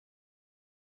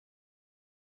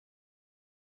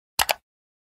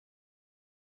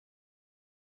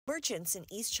Merchants in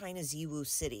East China's Yiwu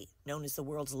City, known as the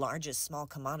world's largest small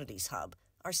commodities hub,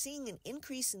 are seeing an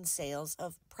increase in sales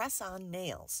of press-on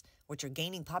nails, which are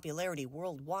gaining popularity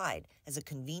worldwide as a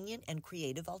convenient and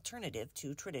creative alternative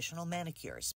to traditional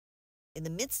manicures. In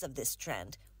the midst of this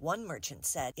trend, one merchant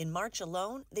said in March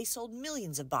alone, they sold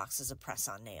millions of boxes of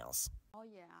press-on nails.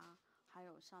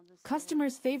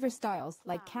 Customers favor styles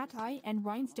like cat eye and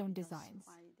rhinestone designs.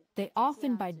 They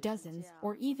often buy dozens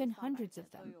or even hundreds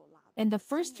of them. In the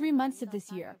first 3 months of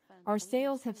this year, our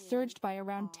sales have surged by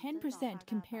around 10%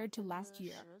 compared to last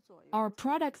year. Our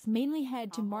products mainly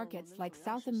head to markets like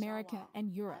South America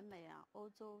and Europe.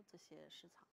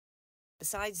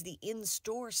 Besides the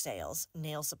in-store sales,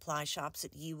 nail supply shops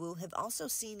at Yiwu have also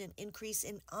seen an increase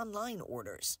in online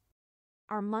orders.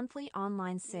 Our monthly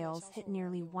online sales hit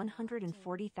nearly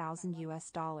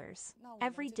 $140,000.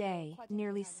 Every day,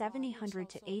 nearly 700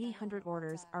 to 800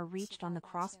 orders are reached on the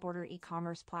cross-border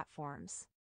e-commerce platforms.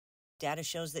 Data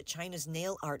shows that China's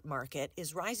nail art market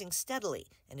is rising steadily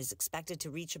and is expected to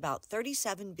reach about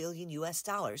 $37 billion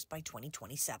by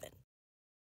 2027.